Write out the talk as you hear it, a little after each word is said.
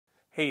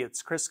Hey,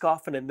 it's Chris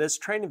Goff, and in this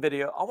training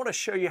video, I want to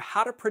show you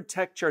how to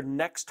protect your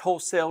next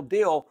wholesale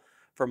deal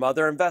from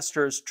other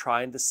investors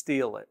trying to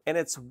steal it. And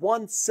it's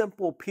one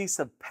simple piece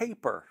of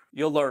paper.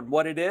 You'll learn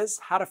what it is,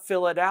 how to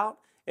fill it out,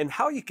 and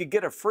how you could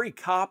get a free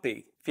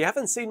copy. If you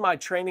haven't seen my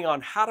training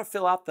on how to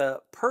fill out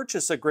the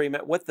purchase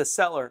agreement with the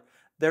seller,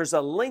 there's a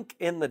link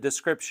in the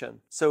description.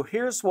 So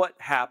here's what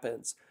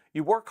happens.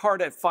 You work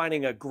hard at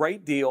finding a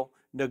great deal,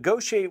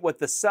 negotiate with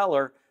the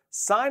seller,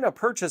 sign a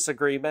purchase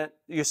agreement,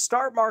 you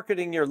start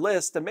marketing your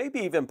list and maybe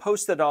even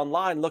post it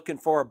online looking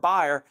for a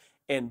buyer,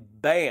 and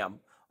bam,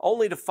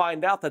 only to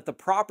find out that the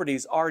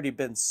property's already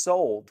been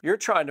sold. You're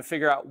trying to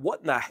figure out what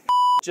in the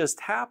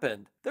just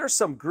happened. There's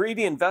some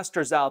greedy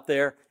investors out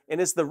there,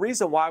 and it's the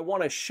reason why I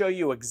want to show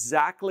you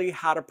exactly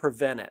how to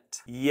prevent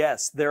it.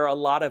 Yes, there are a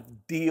lot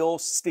of deal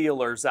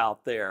stealers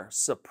out there.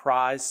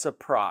 Surprise,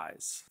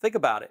 surprise. Think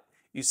about it.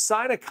 You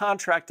sign a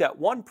contract at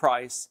one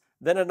price,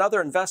 then another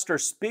investor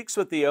speaks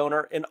with the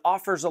owner and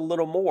offers a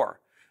little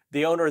more.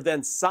 The owner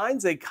then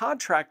signs a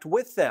contract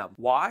with them.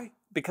 Why?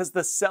 Because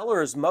the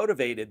seller is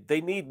motivated. They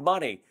need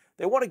money.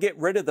 They want to get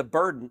rid of the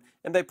burden,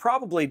 and they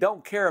probably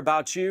don't care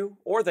about you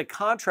or the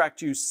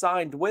contract you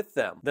signed with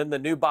them. Then the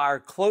new buyer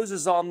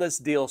closes on this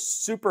deal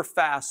super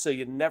fast so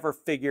you never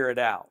figure it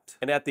out.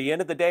 And at the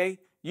end of the day,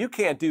 you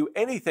can't do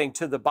anything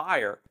to the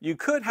buyer. You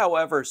could,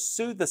 however,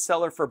 sue the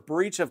seller for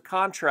breach of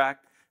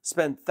contract,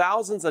 spend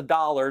thousands of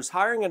dollars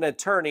hiring an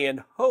attorney,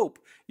 and hope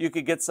you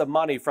could get some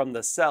money from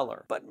the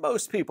seller. But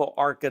most people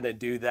aren't going to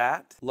do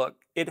that. Look,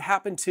 it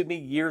happened to me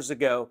years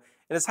ago,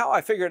 and it's how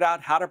I figured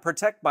out how to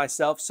protect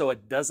myself so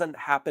it doesn't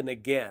happen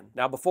again.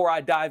 Now, before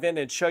I dive in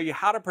and show you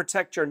how to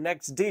protect your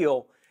next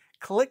deal,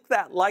 click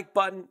that like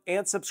button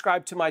and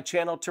subscribe to my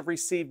channel to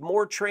receive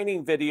more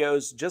training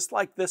videos just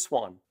like this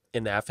one.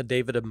 An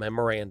affidavit of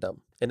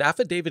memorandum. An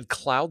affidavit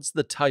clouds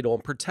the title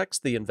and protects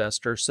the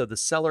investor so the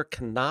seller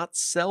cannot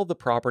sell the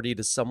property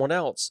to someone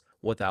else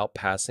without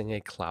passing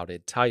a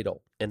clouded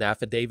title. An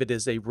affidavit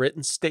is a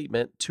written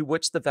statement to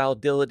which the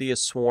validity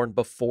is sworn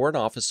before an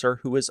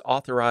officer who is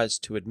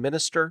authorized to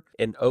administer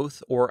an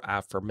oath or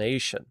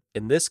affirmation.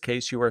 In this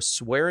case, you are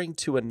swearing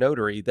to a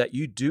notary that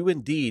you do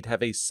indeed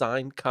have a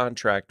signed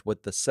contract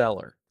with the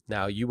seller.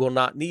 Now, you will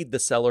not need the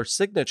seller's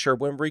signature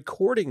when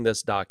recording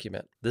this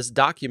document. This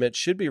document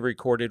should be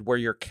recorded where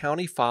your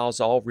county files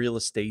all real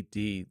estate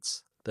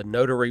deeds. The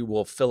notary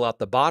will fill out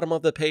the bottom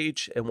of the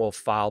page and will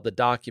file the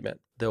document.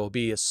 There will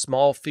be a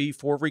small fee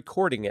for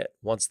recording it.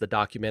 Once the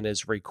document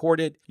is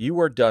recorded, you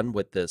are done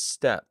with this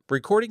step.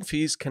 Recording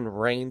fees can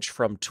range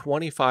from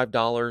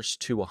 $25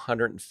 to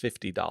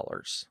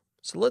 $150.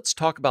 So let's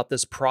talk about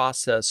this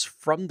process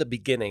from the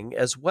beginning,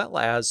 as well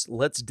as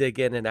let's dig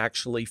in and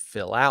actually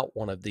fill out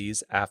one of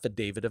these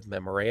affidavit of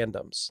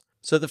memorandums.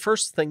 So the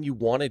first thing you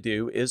want to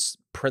do is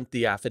print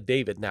the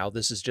affidavit. Now,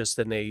 this is just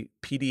in a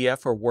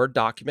PDF or Word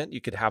document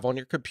you could have on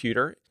your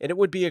computer, and it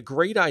would be a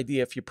great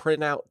idea if you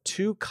print out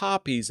 2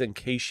 copies in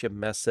case you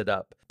mess it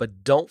up,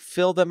 but don't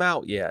fill them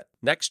out yet.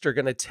 Next, you're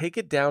going to take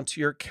it down to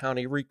your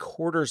county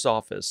recorder's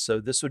office. So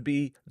this would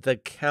be the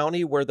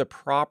county where the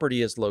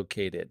property is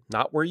located,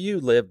 not where you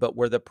live, but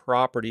where the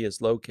property is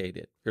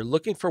located. You're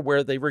looking for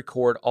where they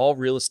record all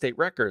real estate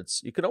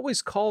records. You can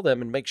always call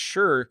them and make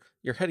sure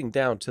you're heading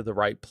down to the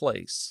right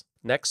place.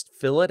 Next,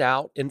 fill it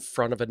out in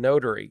front of a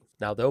notary.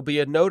 Now, there'll be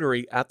a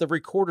notary at the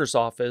recorder's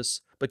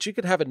office, but you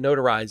could have it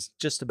notarized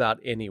just about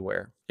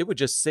anywhere. It would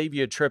just save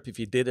you a trip if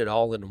you did it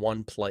all in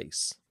one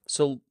place.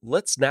 So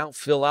let's now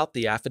fill out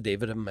the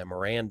affidavit of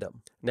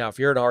memorandum. Now, if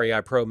you're an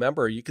REIPro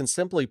member, you can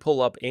simply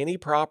pull up any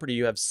property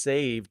you have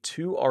saved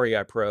to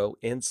REIPro.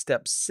 In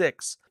step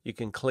 6, you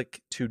can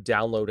click to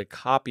download a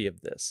copy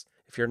of this.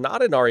 If you're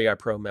not an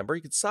REIPro member,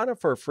 you can sign up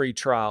for a free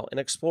trial and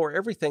explore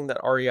everything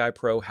that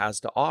REIPro has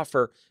to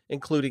offer,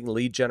 including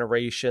lead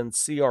generation,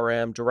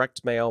 CRM,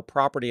 direct mail,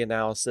 property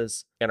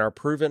analysis, and our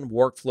proven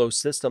workflow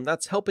system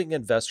that's helping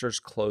investors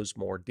close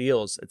more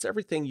deals. It's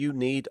everything you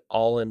need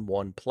all in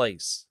one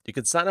place. You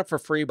can sign up for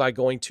free by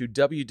going to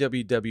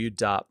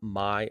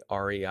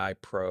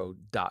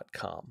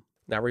www.myreipro.com.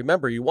 Now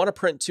remember, you want to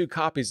print 2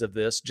 copies of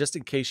this just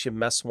in case you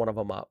mess one of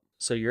them up.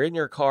 So you're in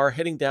your car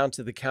heading down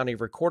to the county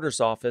recorder's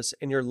office,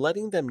 and you're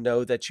letting them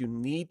know that you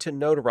need to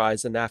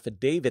notarize an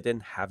affidavit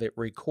and have it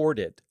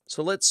recorded.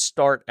 So let's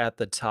start at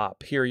the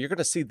top. Here, you're going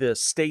to see the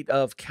state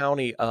of,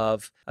 county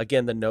of.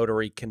 Again, the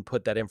notary can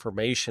put that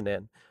information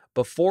in.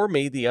 Before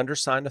me, the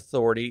undersigned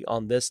authority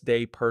on this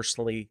day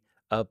personally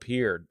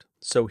appeared.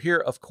 So here,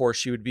 of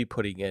course, you would be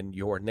putting in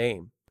your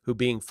name, who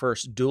being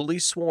first duly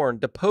sworn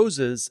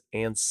deposes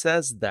and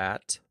says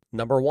that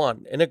Number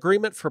 1, an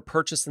agreement for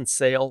purchase and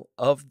sale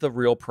of the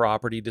real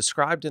property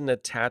described in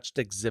attached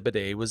Exhibit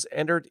A was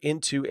entered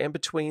into and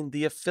between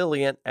the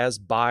affiliate as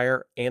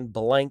buyer and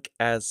blank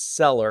as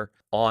seller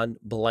on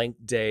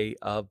blank day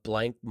of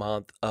blank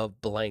month of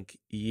blank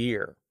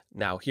year.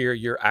 Now here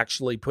you're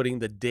actually putting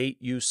the date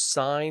you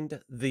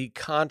signed the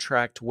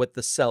contract with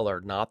the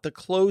seller, not the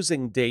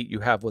closing date you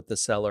have with the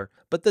seller,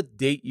 but the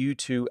date you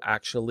two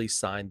actually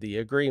signed the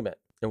agreement.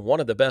 And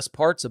one of the best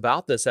parts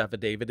about this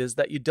affidavit is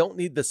that you don't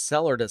need the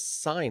seller to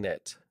sign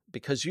it.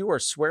 because you are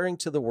swearing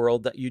to the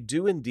world that you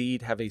do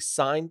indeed have a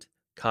signed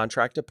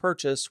contract to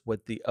purchase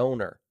with the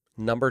owner.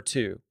 Number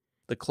 2,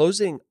 the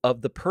closing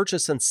of the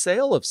purchase and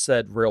sale of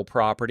said real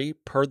property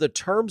per the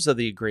terms of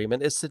the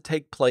agreement is to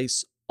take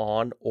place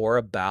on or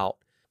about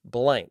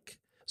blank.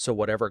 So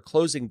whatever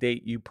closing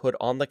date you put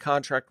on the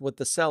contract with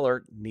the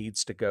seller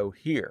needs to go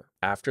here.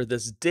 After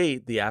this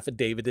date, the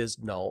affidavit is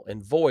null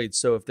and void.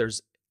 So if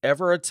there's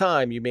ever a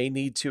time you may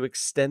need to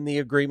extend the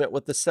agreement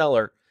with the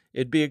seller,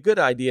 it'd be a good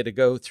idea to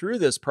go through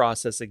this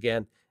process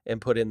again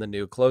and put in the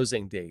new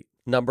closing date.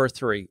 Number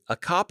 3, a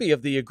copy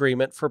of the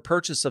agreement for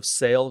purchase of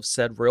sale of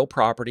said real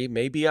property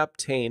may be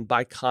obtained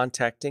by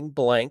contacting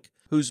blank,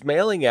 whose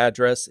mailing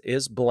address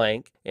is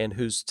blank and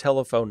whose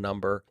telephone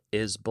number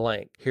is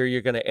blank. Here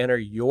you're going to enter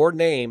your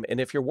name,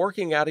 and if you're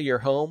working out of your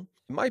home,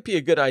 it might be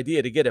a good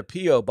idea to get a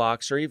P.O.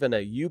 box or even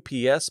a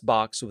UPS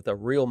box with a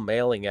real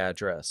mailing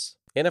address.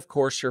 And of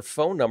course, your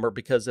phone number,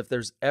 because if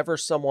there's ever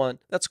someone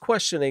that's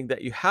questioning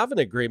that you have an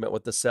agreement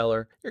with the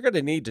seller, you're going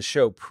to need to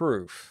show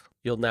proof.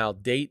 You'll now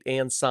date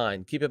and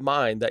sign. Keep in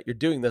mind that you're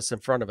doing this in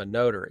front of a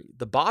notary.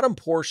 The bottom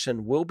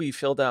portion will be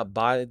filled out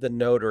by the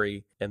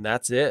notary, and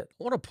that's it.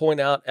 I want to point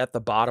out at the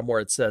bottom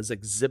where it says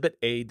Exhibit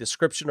A,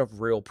 description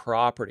of real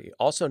property,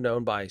 also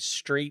known by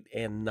street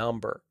and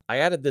number. I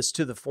added this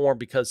to the form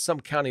because some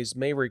counties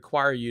may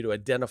require you to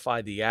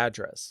identify the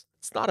address.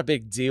 It's not a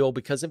big deal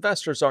because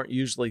investors aren't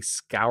usually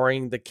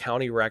scouring the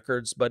county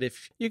records, but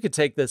if you could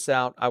take this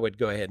out, I would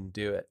go ahead and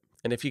do it.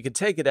 And if you could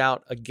take it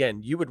out,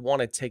 again, you would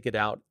want to take it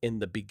out in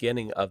the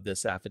beginning of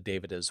this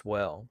affidavit as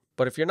well.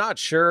 But if you're not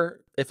sure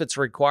if it's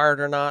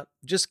required or not,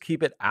 just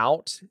keep it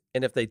out.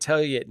 And if they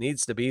tell you it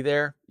needs to be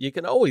there, you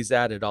can always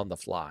add it on the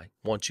fly.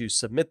 Once you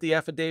submit the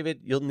affidavit,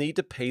 you'll need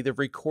to pay the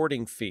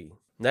recording fee.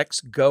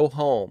 Next, go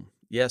home.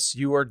 Yes,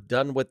 you are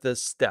done with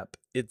this step.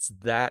 It's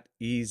that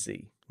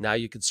easy. Now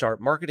you can start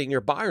marketing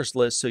your buyer's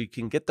list so you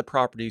can get the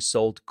property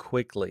sold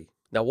quickly.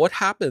 Now, what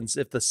happens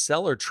if the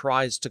seller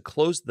tries to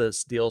close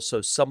this deal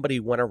so somebody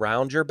went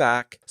around your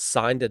back,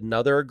 signed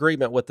another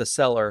agreement with the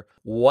seller?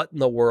 What in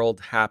the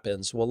world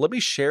happens? Well, let me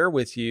share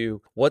with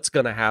you what's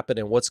going to happen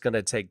and what's going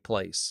to take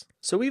place.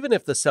 So even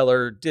if the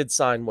seller did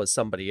sign with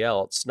somebody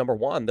else, number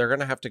 1, they're going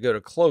to have to go to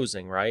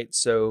closing, right?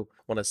 So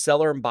when a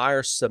seller and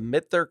buyer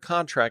submit their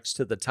contracts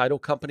to the title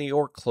company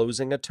or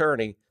closing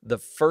attorney, the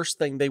first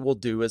thing they will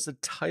do is a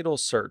title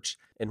search.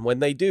 And when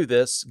they do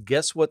this,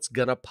 guess what's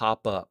going to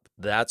pop up?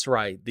 That's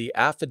right, the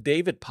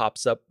affidavit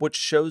pops up, which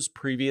shows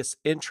previous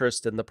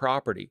interest in the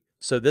property.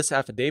 So this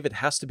affidavit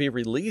has to be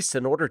released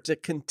in order to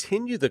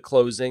continue the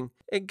closing.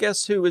 And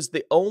guess who is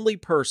the only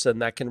person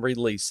that can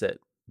release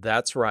it?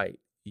 That's right,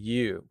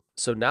 you.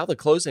 So now the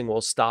closing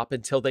will stop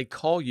until they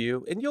call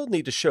you, and you'll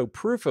need to show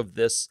proof of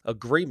this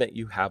agreement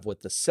you have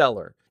with the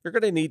seller. You're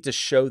going to need to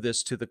show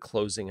this to the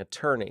closing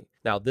attorney.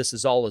 Now, this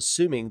is all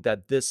assuming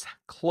that this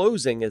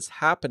closing is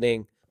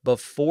happening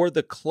before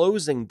the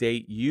closing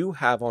date you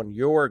have on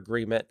your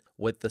agreement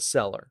with the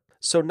seller.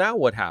 So now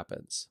what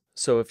happens?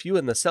 So if you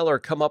and the seller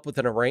come up with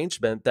an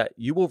arrangement that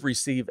you will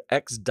receive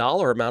X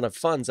dollar amount of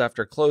funds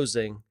after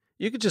closing,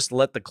 you could just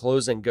let the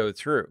closing go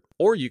through.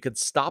 Or you could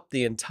stop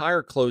the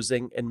entire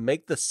closing and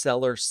make the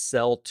seller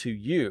sell to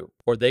you,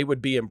 or they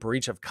would be in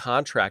breach of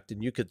contract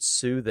and you could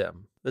sue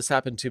them. This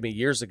happened to me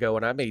years ago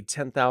and I made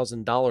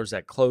 $10,000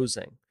 at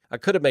closing. I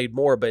could have made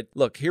more, but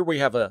look, here we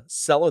have a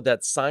seller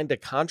that signed a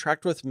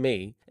contract with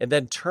me and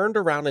then turned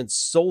around and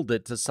sold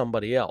it to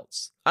somebody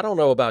else. I don't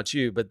know about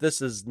you, but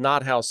this is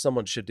not how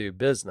someone should do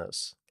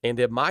business. And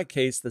in my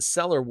case, the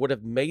seller would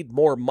have made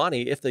more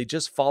money if they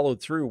just followed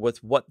through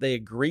with what they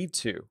agreed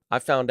to. I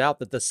found out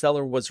that the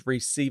seller was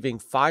receiving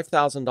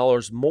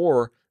 $5,000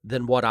 more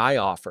than what I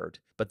offered,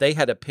 but they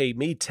had to pay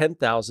me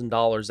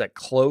 $10,000 at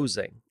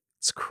closing.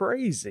 It's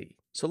crazy.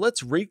 So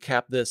let's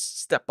recap this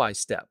step by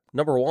step.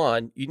 Number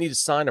 1, you need to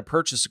sign a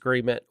purchase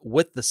agreement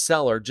with the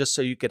seller just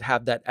so you could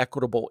have that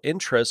equitable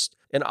interest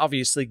and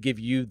obviously give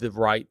you the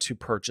right to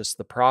purchase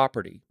the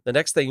property. The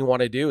next thing you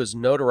want to do is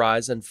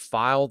notarize and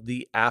file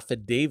the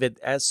affidavit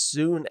as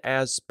soon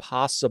as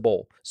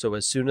possible. So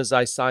as soon as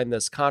I sign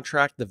this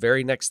contract, the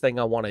very next thing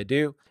I want to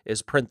do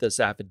is print this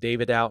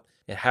affidavit out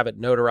and have it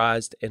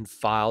notarized and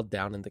filed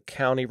down in the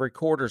county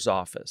recorder's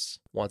office.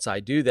 Once I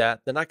do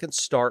that, then I can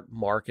start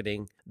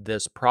marketing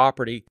this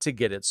property to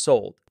get it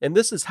sold. And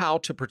this is how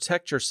to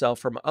protect yourself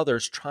from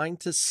others trying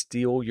to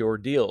steal your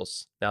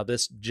deals. Now,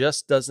 this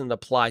just doesn't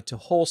apply to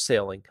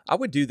wholesaling. I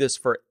would do this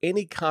for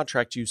any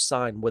contract you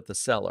sign with the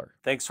seller.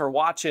 Thanks for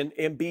watching,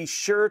 and be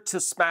sure to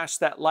smash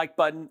that like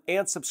button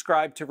and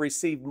subscribe to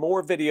receive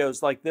more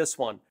videos like this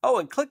one. Oh,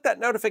 and click that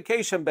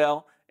notification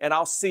bell, and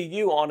I'll see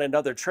you on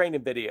another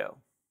training video.